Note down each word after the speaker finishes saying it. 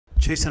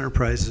Chase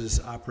Enterprises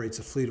operates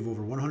a fleet of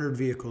over 100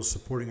 vehicles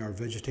supporting our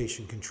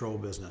vegetation control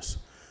business.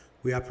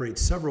 We operate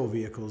several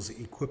vehicles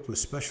equipped with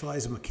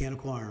specialized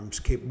mechanical arms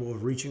capable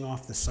of reaching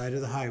off the side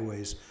of the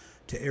highways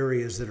to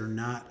areas that are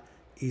not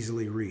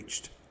easily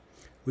reached.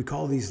 We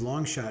call these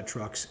Longshot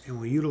trucks,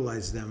 and we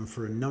utilize them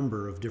for a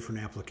number of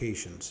different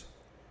applications.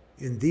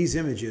 In these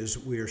images,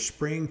 we are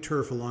spraying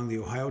turf along the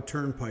Ohio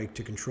Turnpike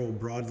to control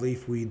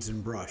broadleaf weeds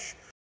and brush.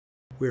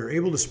 We are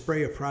able to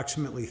spray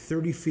approximately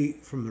 30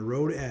 feet from the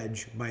road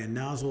edge by a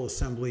nozzle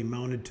assembly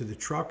mounted to the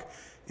truck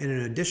and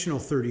an additional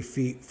 30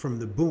 feet from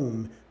the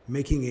boom,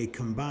 making a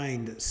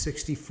combined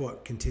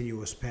 60-foot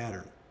continuous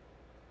pattern.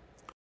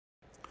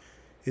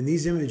 In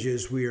these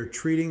images, we are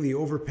treating the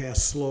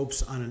overpass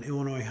slopes on an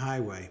Illinois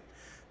highway.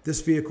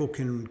 This vehicle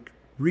can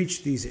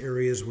reach these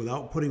areas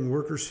without putting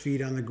workers'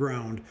 feet on the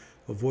ground,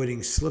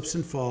 avoiding slips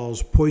and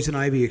falls, poison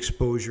ivy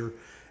exposure,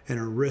 and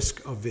a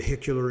risk of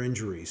vehicular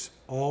injuries,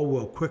 all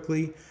while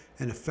quickly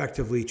and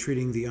effectively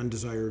treating the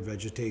undesired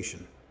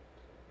vegetation.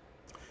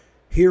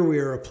 Here we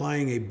are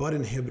applying a bud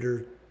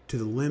inhibitor to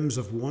the limbs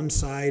of one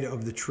side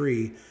of the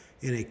tree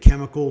in a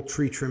chemical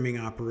tree trimming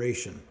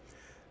operation.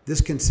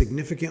 This can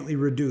significantly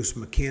reduce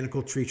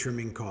mechanical tree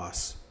trimming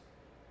costs.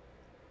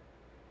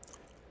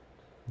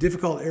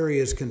 Difficult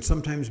areas can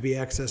sometimes be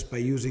accessed by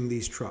using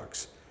these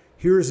trucks.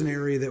 Here is an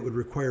area that would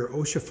require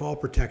OSHA fall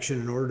protection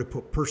in order to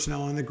put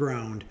personnel on the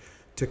ground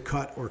to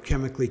cut or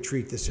chemically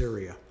treat this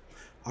area.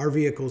 Our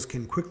vehicles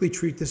can quickly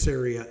treat this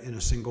area in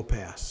a single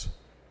pass.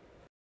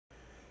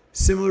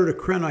 Similar to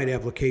krenite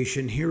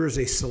application, here is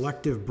a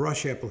selective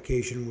brush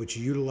application which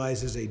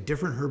utilizes a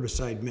different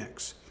herbicide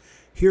mix.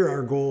 Here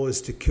our goal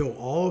is to kill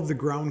all of the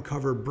ground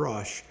cover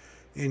brush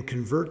and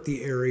convert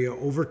the area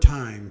over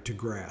time to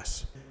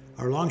grass.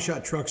 Our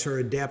Longshot trucks are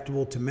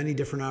adaptable to many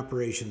different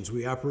operations.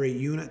 We operate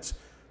units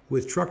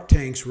with truck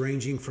tanks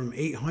ranging from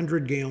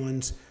 800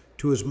 gallons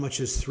to as much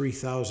as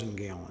 3,000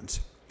 gallons.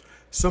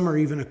 Some are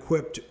even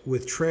equipped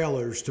with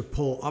trailers to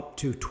pull up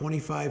to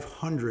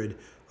 2,500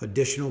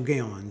 additional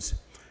gallons,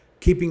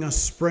 keeping us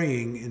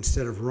spraying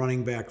instead of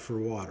running back for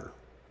water.